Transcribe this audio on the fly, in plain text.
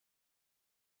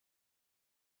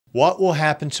What will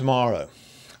happen tomorrow?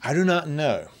 I do not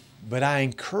know, but I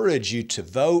encourage you to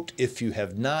vote if you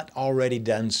have not already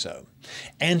done so,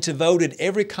 and to vote in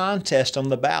every contest on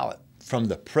the ballot, from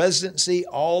the presidency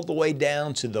all the way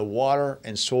down to the Water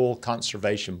and Soil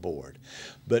Conservation Board.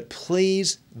 But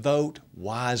please vote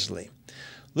wisely.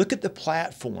 Look at the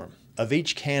platform of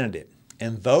each candidate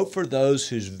and vote for those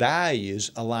whose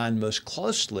values align most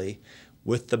closely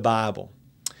with the Bible.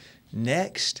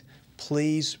 Next,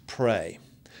 please pray.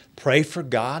 Pray for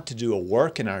God to do a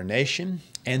work in our nation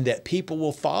and that people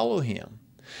will follow Him.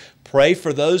 Pray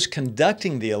for those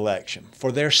conducting the election,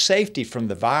 for their safety from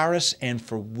the virus and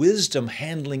for wisdom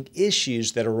handling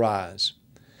issues that arise.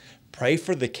 Pray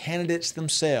for the candidates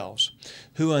themselves,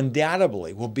 who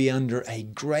undoubtedly will be under a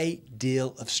great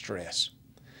deal of stress.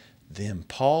 Then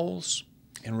pause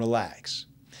and relax.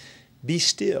 Be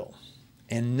still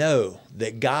and know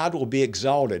that God will be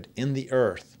exalted in the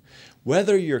earth,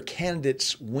 whether your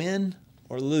candidates win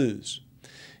or lose.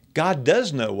 God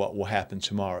does know what will happen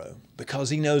tomorrow because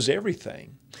He knows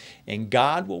everything, and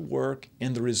God will work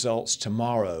in the results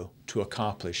tomorrow to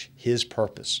accomplish His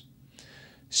purpose.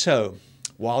 So,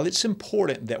 while it's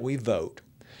important that we vote,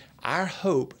 our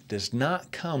hope does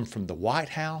not come from the White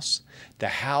House, the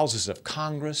houses of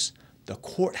Congress, the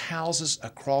courthouses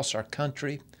across our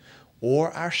country,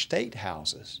 or our state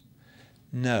houses.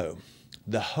 No,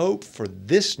 the hope for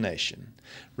this nation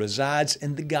resides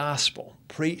in the gospel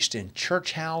preached in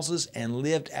church houses and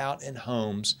lived out in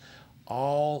homes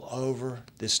all over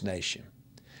this nation.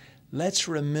 Let's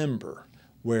remember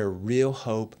where real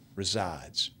hope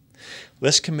resides.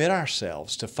 Let's commit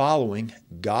ourselves to following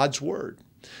God's Word.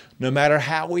 No matter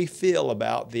how we feel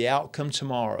about the outcome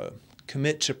tomorrow,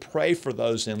 commit to pray for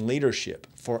those in leadership,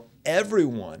 for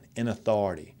everyone in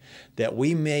authority, that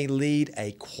we may lead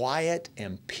a quiet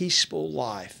and peaceful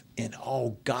life in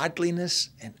all godliness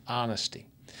and honesty.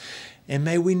 And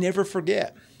may we never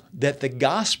forget that the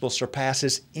gospel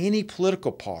surpasses any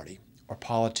political party or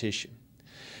politician.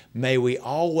 May we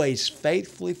always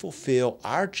faithfully fulfill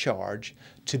our charge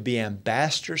to be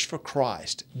ambassadors for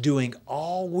Christ, doing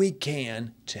all we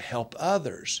can to help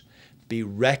others be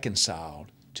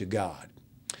reconciled to God.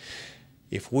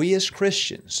 If we as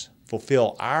Christians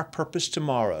fulfill our purpose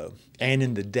tomorrow and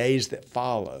in the days that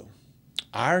follow,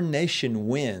 our nation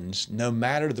wins no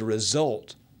matter the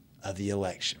result of the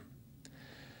election.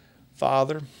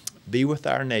 Father, be with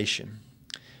our nation.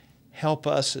 Help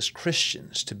us as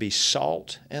Christians to be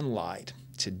salt and light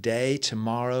today,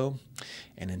 tomorrow,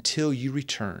 and until you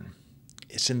return.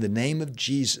 It's in the name of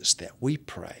Jesus that we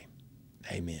pray.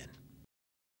 Amen.